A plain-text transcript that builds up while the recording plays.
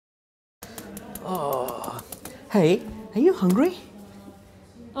Oh. Hey, are you hungry?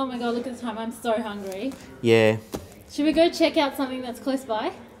 Oh my god, look at the time. I'm so hungry. Yeah. Should we go check out something that's close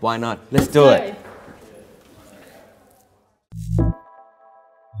by? Why not? Let's do it.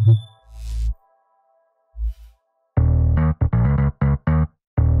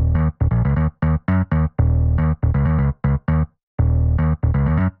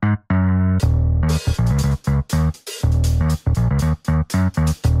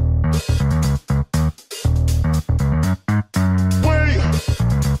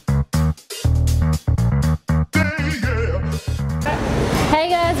 Hey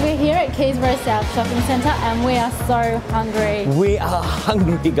guys, we're here at Keysborough South Shopping Centre and we are so hungry. We are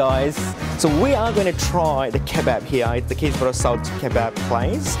hungry, guys. So we are going to try the kebab here at the Keysborough South Kebab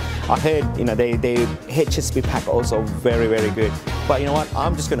place. I heard, they HSP pack also very, very good. But you know what?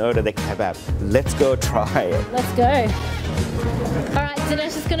 I'm just going to order the kebab. Let's go try it. Let's go. All right,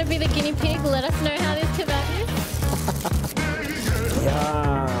 Dinesh is going to be the guinea pig. Let us know how this kebab is.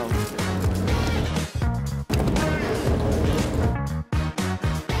 Yum.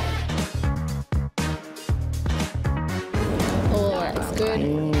 Oh, that's good.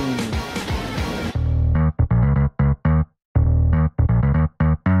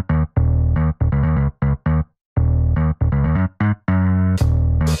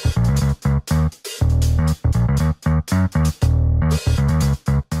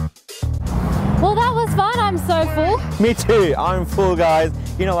 Well, that was fun. I'm so full. Me too. I'm full, guys.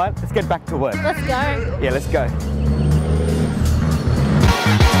 You know what? Let's get back to work. Let's go. Yeah, let's go.